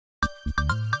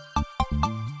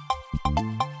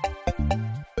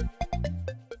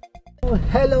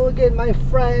Hello again, my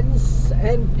friends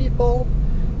and people.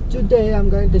 Today I'm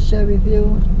going to share with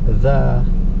you the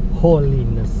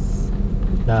holiness.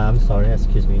 I'm sorry,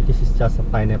 excuse me. This is just a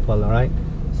pineapple, alright?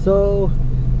 So,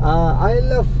 I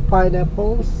love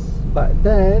pineapples, but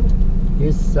then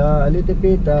it's a little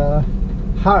bit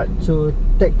hard to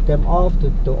take them off,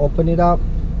 to open it up.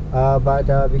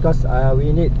 Because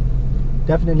we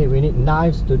need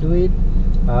knives to do it.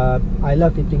 I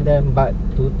love eating them, but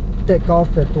to take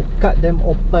off, to cut them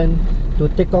open, to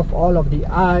take off all of the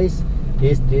eyes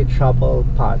is the trouble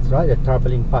parts, right? The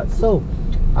troubling part. So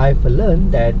I've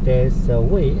learned that there's a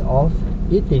way of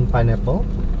eating pineapple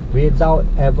without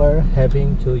ever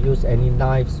having to use any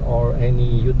knives or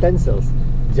any utensils.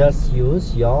 Just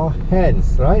use your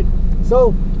hands, right?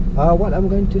 So what I'm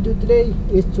going to do today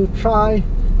is to try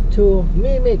to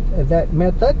mimic that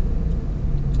method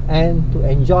and to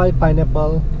enjoy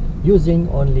pineapple using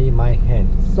only my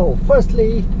hands. So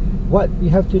firstly, what we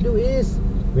have to do is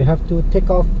we have to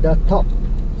take off the top.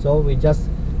 So we just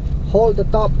hold the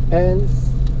top and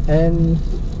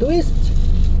twist.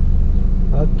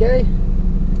 Okay,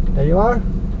 there you are.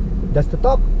 That's the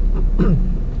top.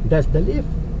 That's the leaf.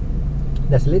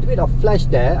 There's a little bit of flesh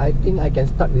there. I think I can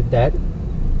start with that.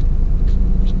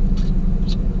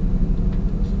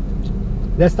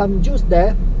 There's some juice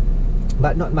there,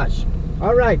 but not much.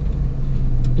 Alright,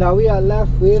 now we are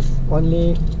left with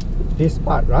only this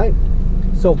part, right?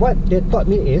 So what they taught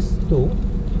me is to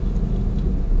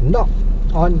knock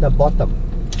on the bottom.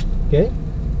 Okay,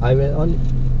 I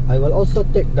will also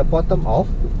take the bottom off.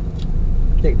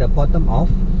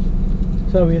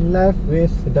 So we're left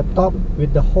with the top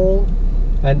with the hole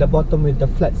and the bottom with the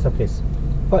flat surface.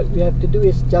 What we have to do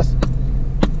is just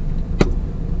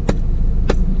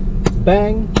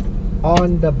bang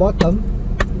on the bottom.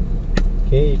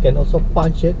 Okay, you can also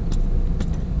punch it.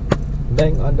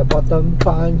 Bang on the bottom,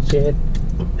 punch it.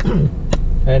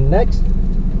 And next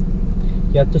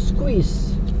you have to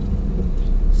squeeze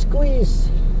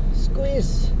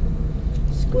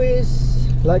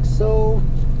like so.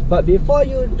 But before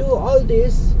you do all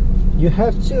this, you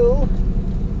have to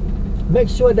make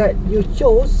sure that you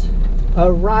chose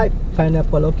a ripe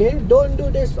pineapple. Okay, don't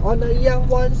do this on the young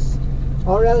ones,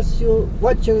 or else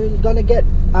what you're gonna get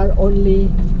are only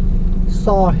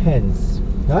sore hands,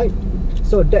 right?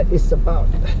 So that is about,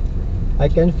 I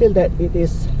can feel that it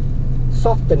is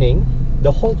softening.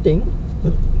 The whole thing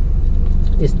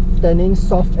is turning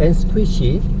soft and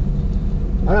squishy.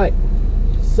 Alright,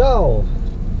 so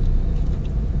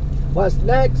what's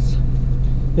next?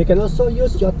 You can also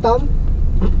use your thumb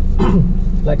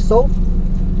like so.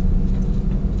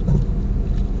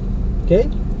 Okay,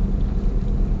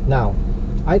 now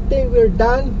I think we're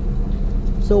done.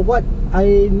 So what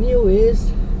I knew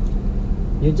is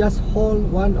you just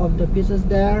hold one of the pieces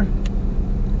there,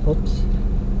 oops,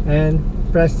 and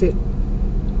press it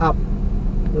up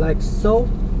like so.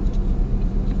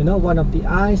 You know, one of the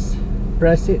eyes,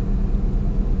 press it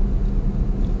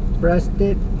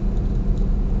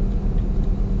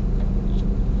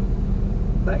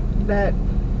like that.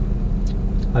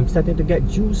 I'm starting to get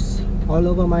juice all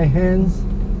over my hands.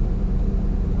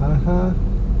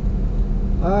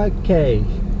 Okay,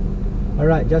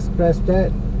 alright, just press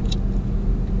that.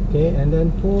 Okay, and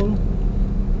then pull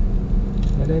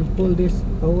this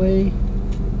away.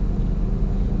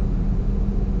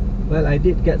 Well, I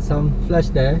did get some flesh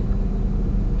there.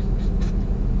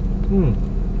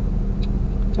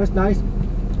 That's nice.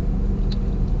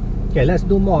 Okay, let's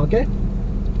do more. Okay,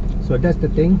 so that's the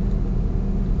thing.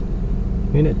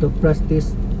 You need to press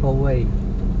this away,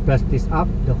 press this up,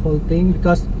 the whole thing,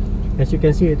 because as you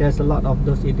can see, there's a lot of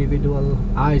those individual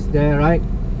eyes there, right?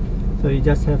 So you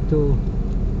just have to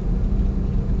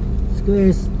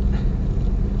squeeze,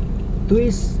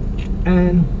 twist,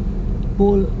 and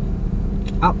pull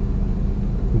up.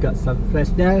 You got some flesh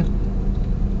there.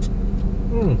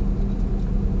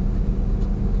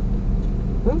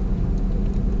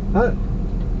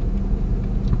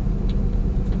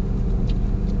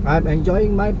 I'm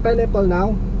enjoying my pineapple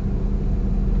now.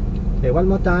 Okay, one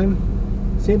more time.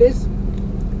 See this?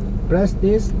 Press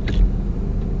this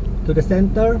to the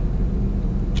center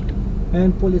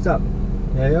and pull this up.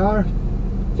 There you are.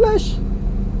 Flesh.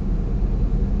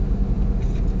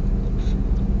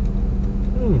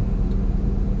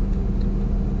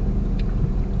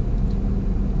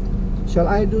 Shall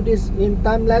I do this in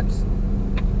time lapse?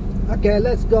 Okay,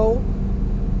 let's go.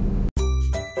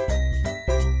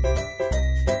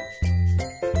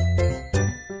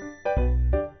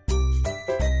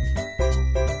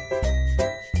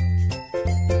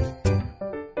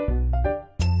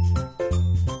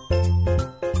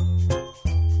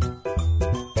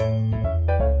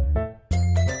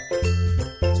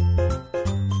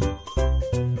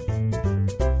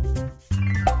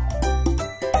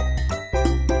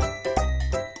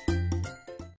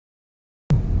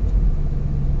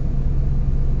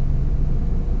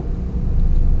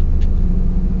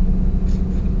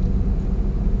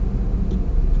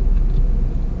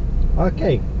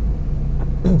 Okay.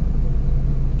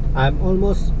 I'm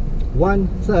almost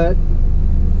 1/3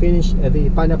 finished the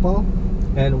pineapple,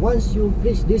 and once you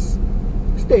reach this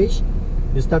stage,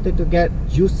 you started to get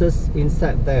juices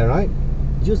inside there, right?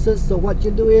 Juices. So what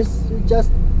you do is you just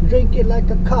drink it like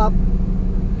a cup.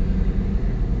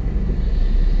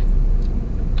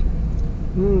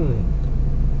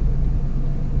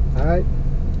 Alright,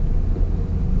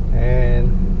 and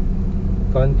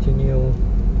continue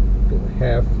to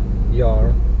have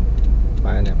your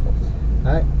pineapples.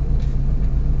 Alright.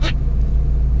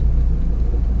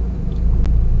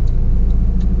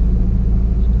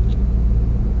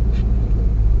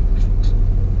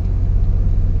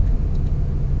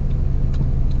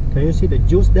 Can you see the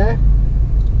juice there?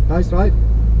 Nice, right?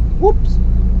 Whoops!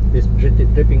 It's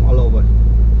dripping all over.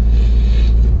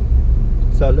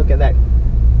 So look at that.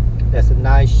 That's a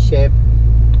nice shape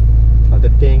of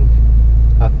the thing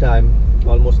after I'm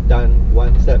almost done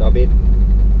 1/3 of it.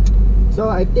 So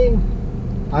I think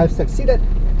I've succeeded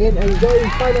in enjoying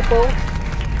pineapple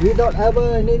without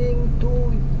ever needing to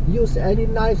use any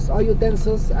knives or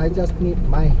utensils. I just need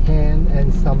my hand and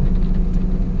some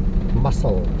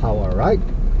muscle power, right?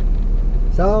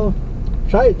 So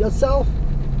try it yourself.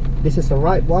 This is the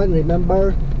right one,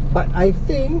 remember. But I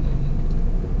think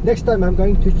next time I'm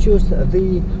going to choose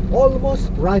the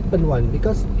almost ripened one,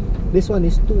 because this one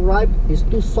is too ripe, it's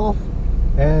too soft,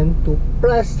 and to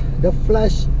press the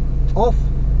flesh off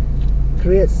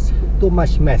creates too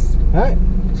much mess. Alright?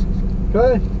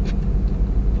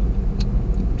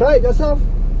 Try it yourself.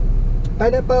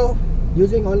 Pineapple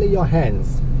using only your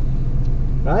hands.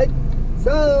 Right?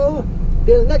 So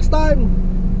till next time,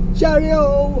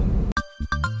 cheerio!